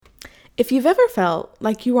If you've ever felt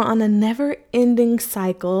like you were on a never-ending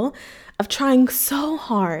cycle of trying so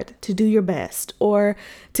hard to do your best or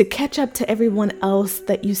to catch up to everyone else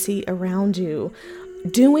that you see around you,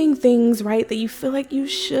 doing things right that you feel like you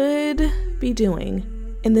should be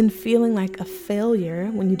doing, and then feeling like a failure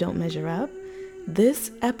when you don't measure up,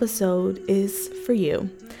 this episode is for you.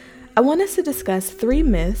 I want us to discuss 3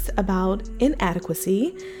 myths about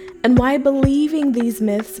inadequacy and why believing these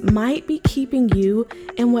myths might be keeping you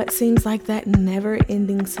in what seems like that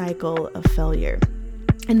never-ending cycle of failure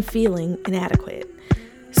and feeling inadequate.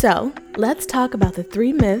 So, let's talk about the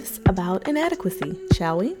 3 myths about inadequacy,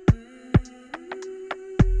 shall we?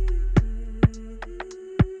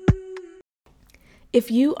 If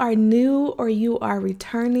you are new or you are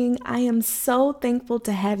returning, I am so thankful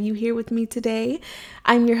to have you here with me today.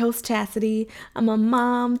 I'm your host, Chastity. I'm a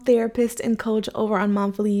mom, therapist, and coach over on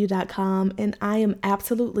momfully.com, and I am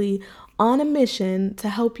absolutely on a mission to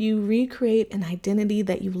help you recreate an identity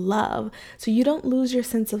that you love so you don't lose your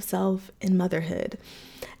sense of self in motherhood.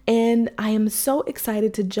 And I am so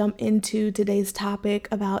excited to jump into today's topic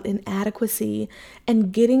about inadequacy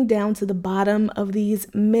and getting down to the bottom of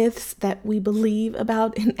these myths that we believe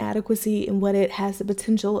about inadequacy and what it has the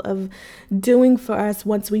potential of doing for us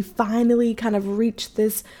once we finally kind of reach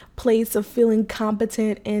this place of feeling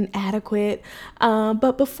competent and adequate.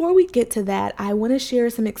 But before we get to that, I want to share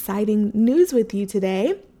some exciting news with you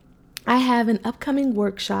today. I have an upcoming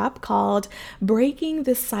workshop called Breaking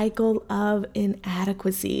the Cycle of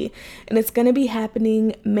Inadequacy, and it's going to be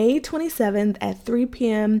happening May 27th at 3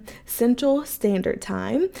 p.m. Central Standard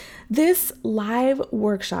Time. This live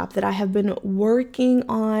workshop that I have been working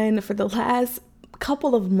on for the last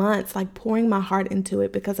couple of months, like pouring my heart into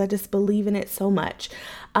it because I just believe in it so much.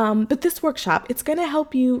 But this workshop, it's going to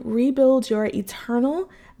help you rebuild your eternal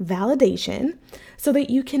validation so that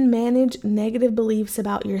you can manage negative beliefs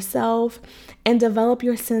about yourself and develop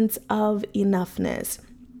your sense of enoughness.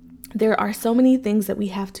 There are so many things that we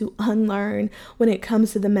have to unlearn when it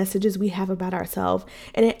comes to the messages we have about ourselves,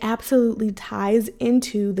 and it absolutely ties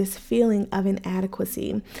into this feeling of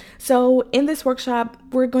inadequacy. So in this workshop,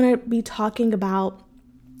 we're going to be talking about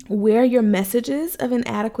where your messages of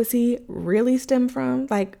inadequacy really stem from,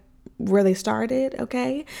 like where they started,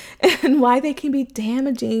 okay? And why they can be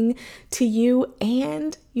damaging to you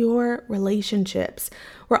and your relationships.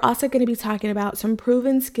 We're also going to be talking about some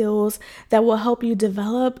proven skills that will help you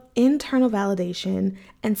develop internal validation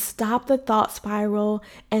and stop the thought spiral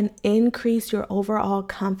and increase your overall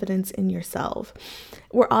confidence in yourself.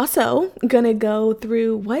 We're also going to go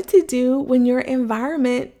through what to do when your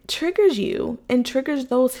environment triggers you and triggers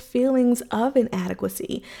those feelings of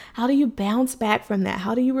inadequacy. How do you bounce back from that?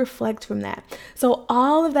 How do you reflect from that? So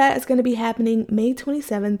all of that is going to be happening May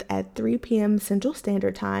 27th at 3 p.m. Central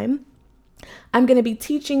Standard Time. I'm going to be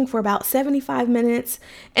teaching for about 75 minutes,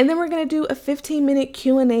 and then we're going to do a 15-minute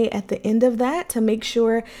Q&A at the end of that to make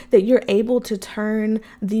sure that you're able to turn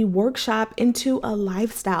the workshop into a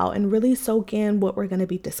lifestyle and really soak in what we're going to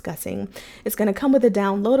be discussing. It's going to come with a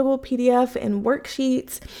downloadable PDF and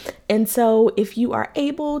worksheets, and so if you are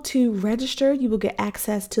able to register, you will get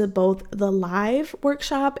access to both the live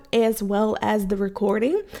workshop as well as the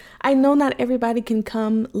recording. I know not everybody can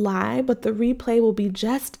come live, but the replay will be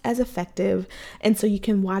just as effective. And so you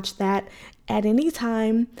can watch that at any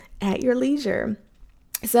time at your leisure.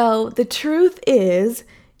 So the truth is,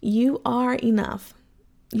 you are enough.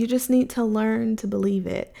 You just need to learn to believe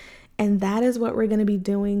it. And that is what we're going to be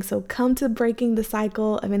doing. So come to Breaking the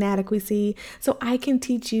Cycle of Inadequacy so I can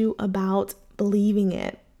teach you about believing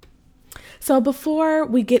it. So before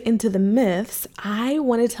we get into the myths, I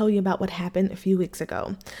want to tell you about what happened a few weeks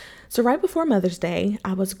ago. So right before Mother's Day,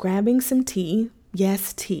 I was grabbing some tea.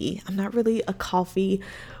 Yes, tea. I'm not really a coffee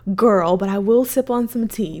girl, but I will sip on some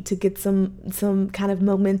tea to get some kind of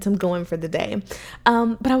momentum going for the day.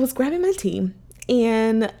 But I was grabbing my tea,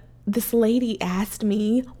 and this lady asked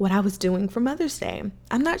me what I was doing for Mother's Day.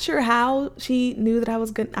 I'm not sure how she knew that I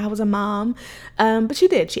was a mom, but she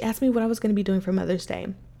did. She asked me what I was going to be doing for Mother's Day.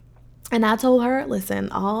 And I told her, listen,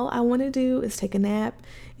 all I want to do is take a nap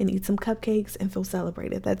and eat some cupcakes and feel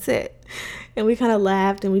celebrated. That's it. And we kind of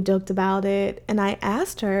laughed and we joked about it. And I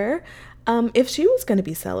asked her if she was going to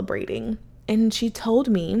be celebrating. And she told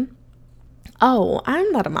me, oh,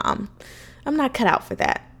 I'm not a mom. I'm not cut out for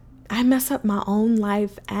that. I mess up my own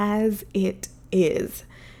life as it is.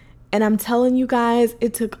 And I'm telling you guys,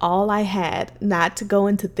 it took all I had not to go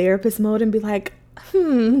into therapist mode and be like,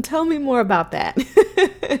 tell me more about that.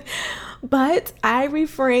 But I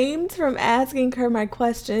refrained from asking her my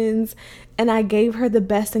questions, and I gave her the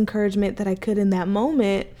best encouragement that I could in that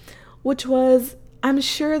moment, which was, I'm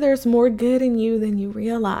sure there's more good in you than you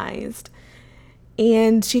realized.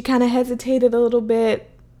 And she kind of hesitated a little bit.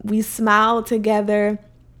 We smiled together.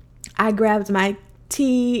 I grabbed my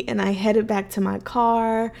tea and I headed back to my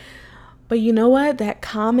car. But you know what? That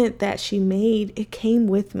comment that she made, it came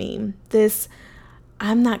with me.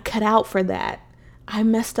 I'm not cut out for that. I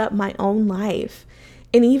messed up my own life.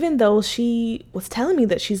 And even though she was telling me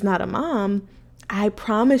that she's not a mom, I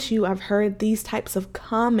promise you, I've heard these types of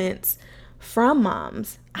comments from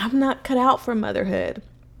moms. I'm not cut out for motherhood.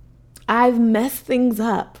 I've messed things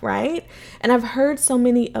up, right? And I've heard so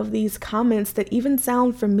many of these comments that even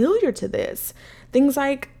sound familiar to this. Things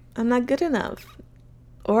like, I'm not good enough.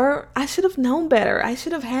 Or I should have known better. I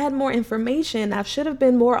should have had more information. I should have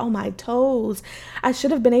been more on my toes. I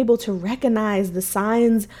should have been able to recognize the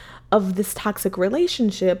signs of this toxic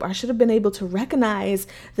relationship. I should have been able to recognize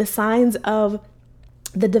the signs of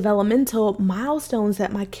the developmental milestones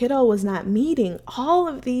that my kiddo was not meeting. All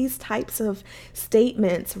of these types of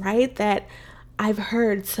statements, right, that I've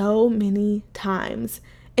heard so many times.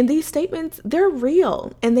 And these statements, they're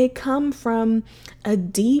real and they come from a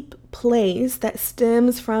deep place that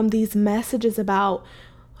stems from these messages about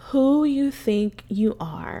who you think you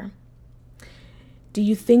are. Do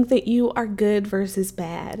you think that you are good versus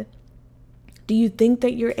bad? Do you think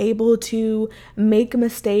that you're able to make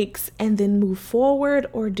mistakes and then move forward?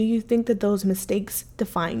 Or do you think that those mistakes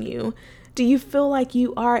define you? Do you feel like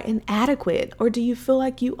you are inadequate? Or do you feel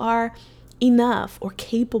like you are enough or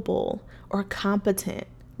capable or competent,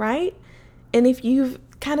 right? And if you've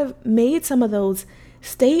kind of made some of those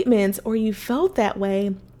statements or you felt that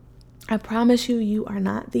way, I promise you, you are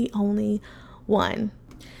not the only one.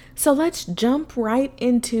 So let's jump right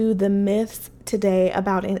into the myths today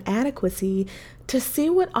about inadequacy to see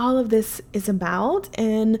what all of this is about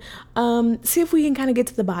and see if we can kind of get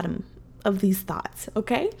to the bottom of these thoughts,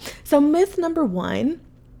 okay? So myth number one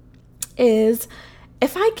is,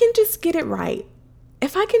 if I can just get it right,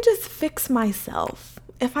 if I can just fix myself,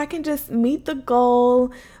 if I can just meet the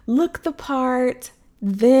goal, look the part,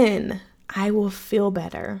 then I will feel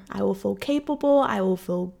better. I will feel capable. I will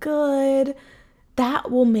feel good.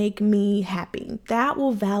 That will make me happy. That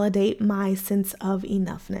will validate my sense of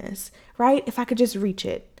enoughness, right? If I could just reach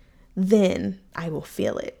it, then I will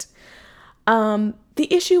feel it. The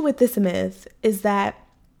issue with this myth is that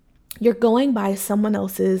you're going by someone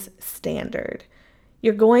else's standard.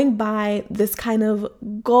 You're going by this kind of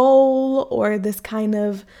goal or this kind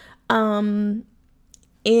of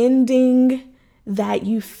ending that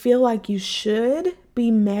you feel like you should be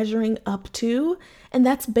measuring up to. And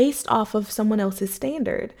that's based off of someone else's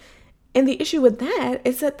standard. And the issue with that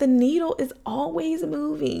is that the needle is always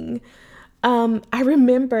moving. I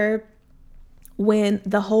remember when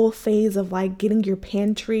the whole phase of like getting your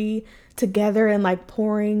pantry together and like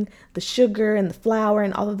pouring the sugar and the flour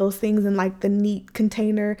and all of those things in like the neat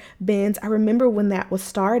container bins. I remember when that was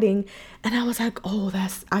starting and I was like, oh,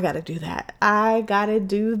 I gotta do that. I gotta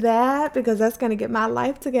do that because that's gonna get my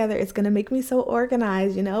life together. It's gonna make me so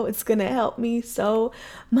organized, it's gonna help me so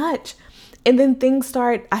much. And then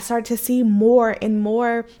I start to see more and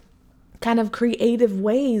more kind of creative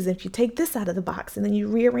ways. If you take this out of the box and then you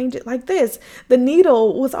rearrange it like this, the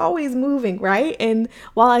needle was always moving, right? And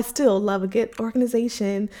while I still love a good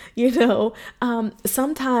organization,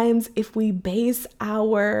 sometimes if we base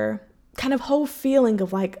our kind of whole feeling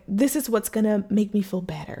of like, this is what's gonna make me feel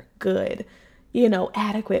better, good,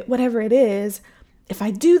 adequate, whatever it is, if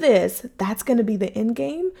I do this, that's gonna be the end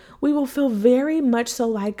game, we will feel very much so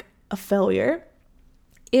like a failure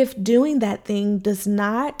if doing that thing does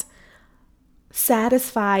not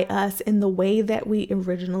satisfy us in the way that we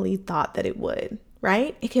originally thought that it would,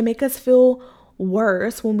 right? It can make us feel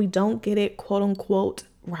worse when we don't get it, quote unquote,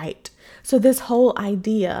 right. So this whole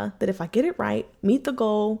idea that if I get it right, meet the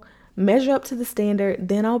goal, measure up to the standard,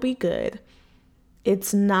 then I'll be good.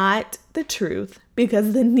 It's not the truth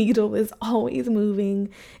because the needle is always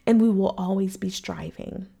moving and we will always be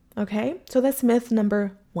striving. Okay, so that's myth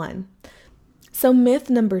number one. So myth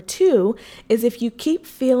number two is, if you keep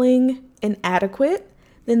feeling inadequate,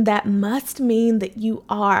 then that must mean that you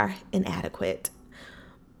are inadequate.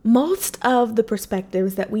 Most of the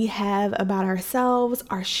perspectives that we have about ourselves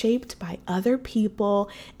are shaped by other people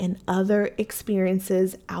and other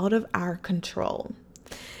experiences out of our control.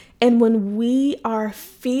 And when we are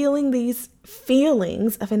feeling these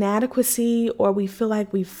feelings of inadequacy, or we feel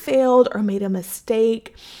like we failed or made a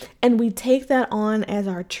mistake, and we take that on as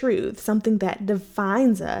our truth, something that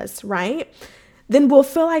defines us, right? Then we'll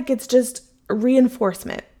feel like it's just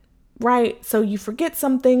reinforcement, right? So you forget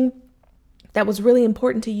something that was really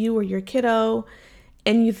important to you or your kiddo,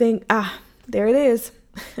 and you think, there it is.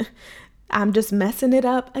 I'm just messing it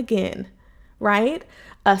up again, right?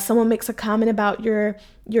 Someone makes a comment about your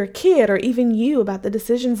kid or even you about the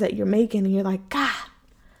decisions that you're making, and you're like, God,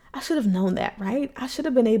 I should have known that, right? I should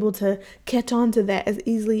have been able to catch on to that as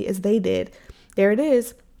easily as they did. There it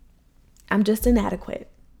is. I'm just inadequate.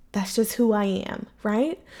 That's just who I am,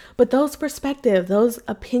 right? But those perspectives, those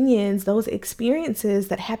opinions, those experiences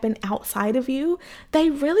that happen outside of you, they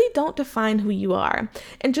really don't define who you are.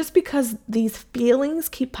 And just because these feelings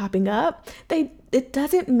keep popping up, it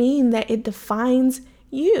doesn't mean that it defines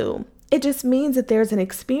you. It just means that there's an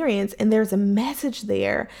experience and there's a message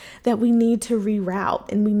there that we need to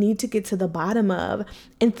reroute and we need to get to the bottom of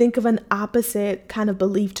and think of an opposite kind of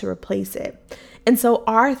belief to replace it. And so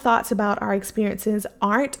our thoughts about our experiences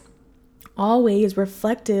aren't always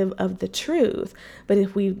reflective of the truth. But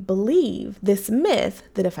if we believe this myth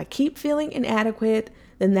that if I keep feeling inadequate,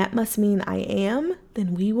 then that must mean I am,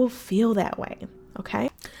 then we will feel that way. Okay.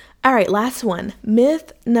 All right. Last one.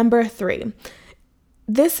 Myth number 3.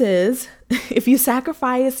 This is, if you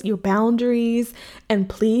sacrifice your boundaries and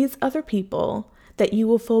please other people, that you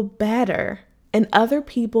will feel better and other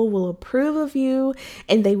people will approve of you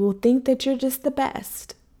and they will think that you're just the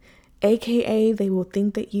best, aka they will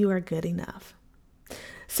think that you are good enough.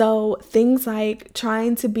 So things like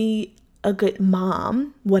trying to be a good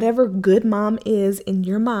mom, whatever good mom is in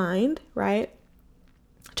your mind, right?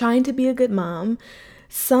 Trying to be a good mom,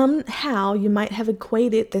 somehow you might have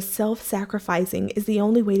equated that self-sacrificing is the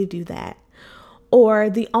only way to do that. Or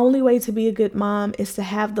the only way to be a good mom is to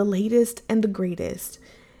have the latest and the greatest.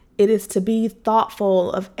 It is to be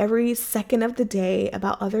thoughtful of every second of the day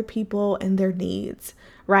about other people and their needs,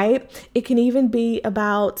 right? It can even be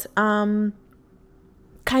about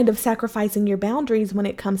kind of sacrificing your boundaries when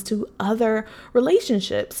it comes to other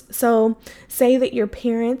relationships. So say that your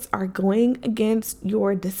parents are going against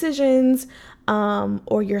your decisions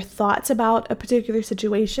or your thoughts about a particular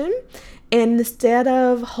situation. And instead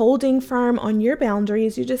of holding firm on your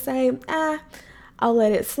boundaries, you just say, I'll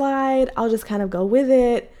let it slide. I'll just kind of go with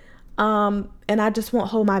it. And I just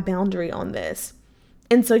won't hold my boundary on this.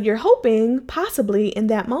 And so you're hoping possibly in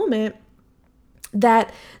that moment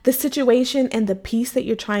that the situation and the peace that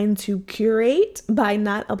you're trying to curate by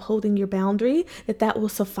not upholding your boundary, that will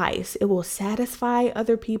suffice. It will satisfy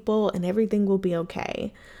other people and everything will be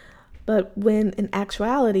okay. But when in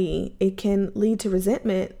actuality, it can lead to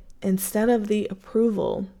resentment instead of the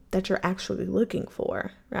approval that you're actually looking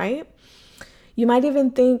for, right? You might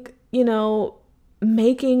even think,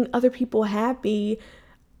 making other people happy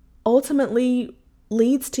ultimately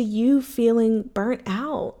leads to you feeling burnt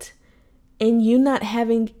out and you not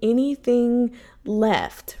having anything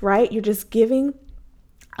left, right? You're just giving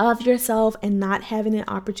of yourself and not having an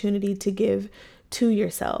opportunity to give to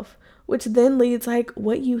yourself, which then leads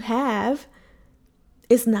what you have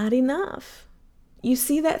is not enough. You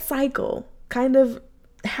see that cycle, kind of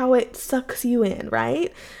how it sucks you in,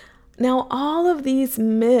 right? Now, all of these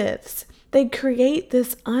myths, they create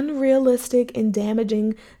this unrealistic and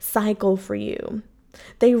damaging cycle for you.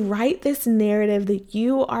 They write this narrative that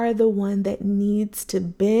you are the one that needs to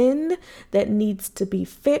bend, that needs to be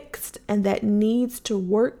fixed, and that needs to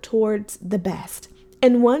work towards the best.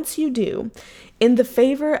 And once you do, in the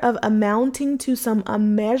favor of amounting to some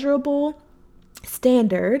immeasurable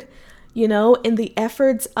standard, in the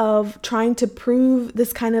efforts of trying to prove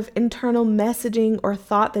this kind of internal messaging or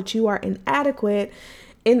thought that you are inadequate,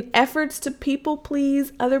 in efforts to people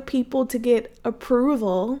please other people to get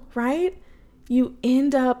approval, right? You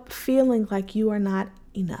end up feeling like you are not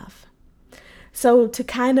enough. So to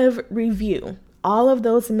kind of review all of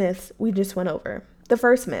those myths we just went over. The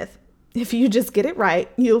first myth, if you just get it right,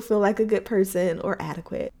 you'll feel like a good person or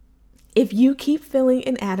adequate. If you keep feeling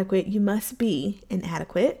inadequate, you must be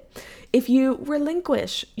inadequate. If you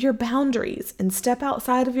relinquish your boundaries and step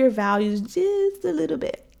outside of your values just a little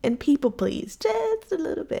bit and people please just a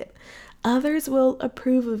little bit, others will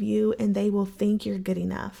approve of you and they will think you're good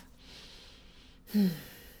enough.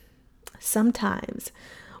 Sometimes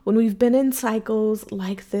when we've been in cycles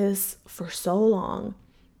like this for so long,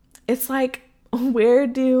 it's like, where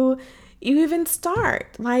do you even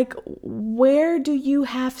start? Where do you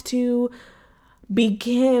have to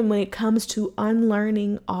begin when it comes to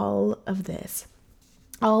unlearning all of this?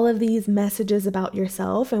 All of these messages about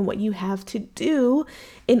yourself and what you have to do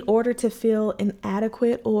in order to feel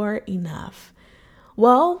inadequate or enough.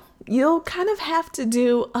 Well, you'll kind of have to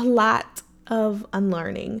do a lot of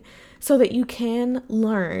unlearning so that you can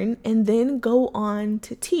learn and then go on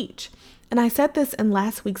to teach. And I said this in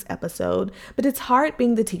last week's episode, but it's hard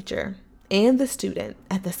being the teacher and the student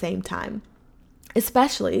at the same time,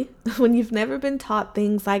 especially when you've never been taught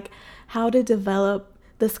things like how to develop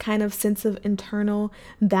this kind of sense of internal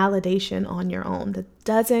validation on your own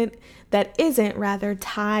that isn't rather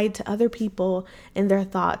tied to other people and their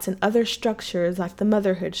thoughts and other structures like the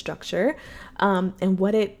motherhood structure, and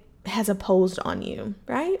what it has imposed on you,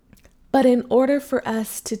 right? But in order for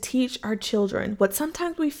us to teach our children what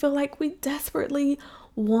sometimes we feel like we desperately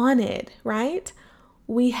wanted, right?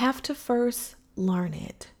 We have to first learn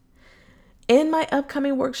it. In my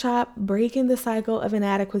upcoming workshop, Breaking the Cycle of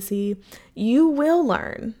Inadequacy, you will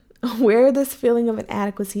learn where this feeling of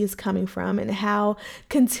inadequacy is coming from and how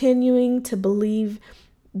continuing to believe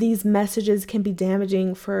these messages can be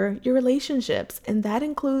damaging for your relationships. And that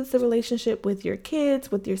includes the relationship with your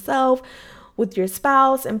kids, with yourself, with your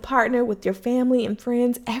spouse and partner, with your family and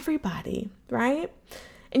friends, everybody, right?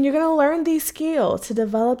 And you're going to learn these skills to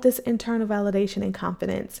develop this internal validation and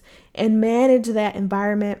confidence and manage that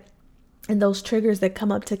environment and those triggers that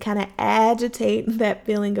come up to kind of agitate that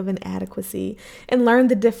feeling of inadequacy, and learn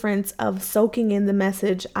the difference of soaking in the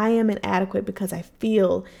message, I am inadequate because I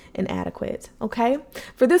feel inadequate. Okay.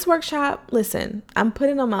 For this workshop, listen, I'm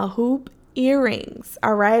putting on my hoop earrings.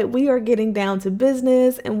 All right. We are getting down to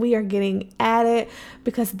business and we are getting at it,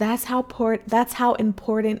 because that's how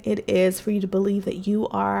important it is for you to believe that you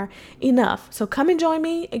are enough. So come and join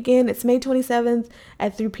me. Again, it's May 27th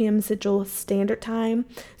at 3 p.m. Central Standard Time.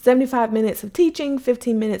 75 minutes of teaching,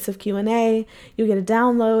 15 minutes of Q&A. You get a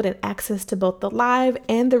download and access to both the live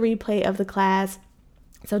and the replay of the class.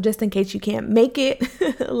 So just in case you can't make it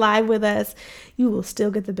live with us, you will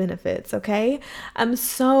still get the benefits, okay? I'm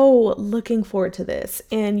so looking forward to this.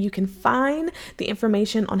 And you can find the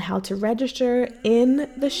information on how to register in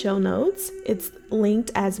the show notes. It's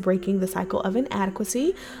linked as Breaking the Cycle of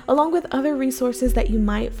Inadequacy, along with other resources that you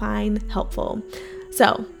might find helpful.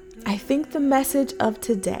 So I think the message of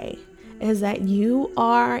today is that you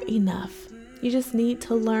are enough. You just need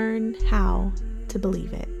to learn how to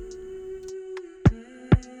believe it.